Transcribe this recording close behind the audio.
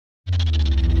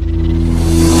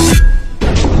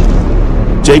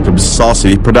Jacob's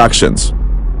Saucyy Productions.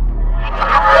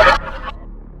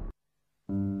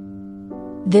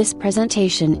 This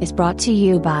presentation is brought to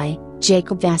you by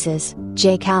Jakob vs.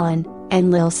 Jake Allen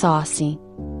and Lil Saucyy.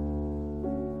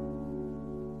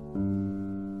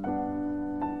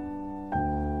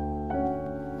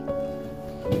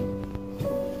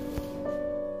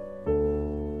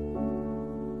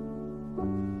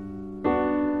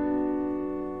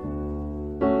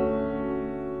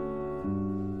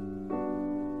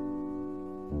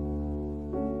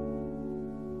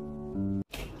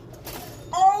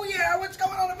 What's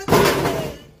going on in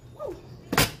this? Woo.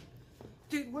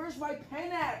 Dude, where's my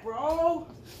pen at, bro?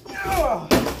 Ugh.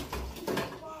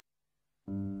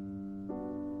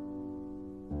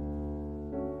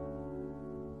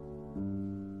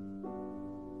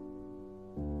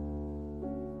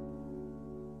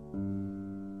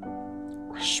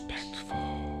 Respectful.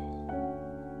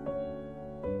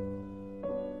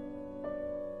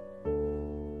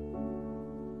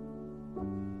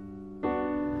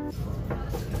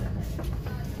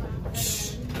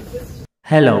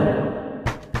 Hello.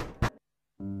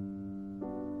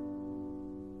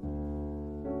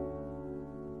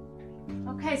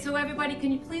 Okay, so everybody,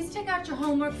 can you please take out your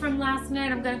homework from last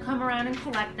night? I'm going to come around and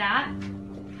collect that.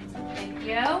 Thank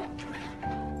you. Have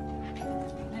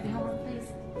your homework,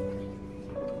 please.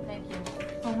 Thank you.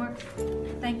 Homework.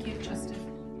 Thank you, Justin.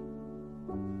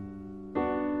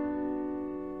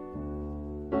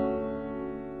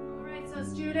 All right, so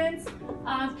students,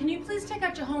 can you please take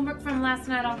out your homework from last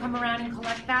night? I'll come around and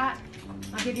collect that.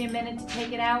 I'll give you a minute to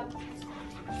take it out.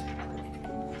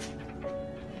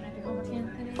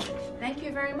 Thank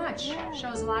you very much.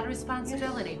 Shows a lot of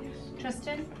responsibility.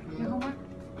 Tristan, your homework?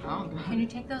 Can you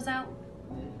take those out?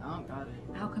 I don't got it.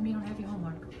 How come you don't have your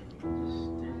homework? Just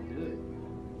didn't do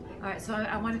it. All right, so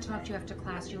I want to talk to you after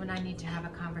class. You and I need to have a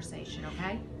conversation,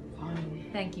 okay? Fine.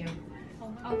 Thank you.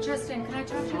 Oh, Tristan, can I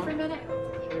talk to you for a minute?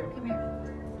 Sure. Come here.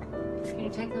 Can you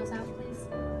take those out, please?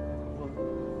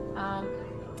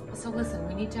 So listen,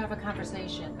 we need to have a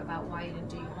conversation about why you didn't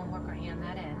do your homework or hand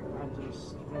that in. I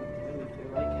just didn't really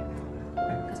feel like it.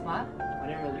 Because what? I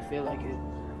didn't really feel like it.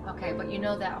 Okay, but you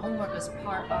know that homework is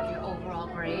part of your overall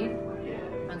grade. Yeah.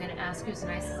 I'm going to ask you as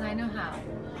nice as I know how.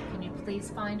 Can you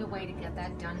please find a way to get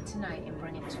that done tonight and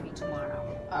bring it to me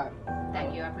tomorrow? Alright.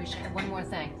 Thank you, I appreciate it. One more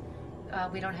thing.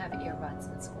 We don't have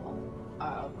earbuds in school.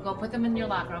 Alright. Go put them in your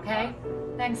locker, okay?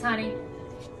 Thanks, honey.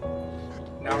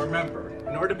 Now remember,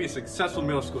 in order to be a successful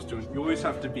middle school student, you always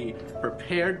have to be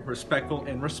prepared, respectful,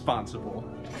 and responsible.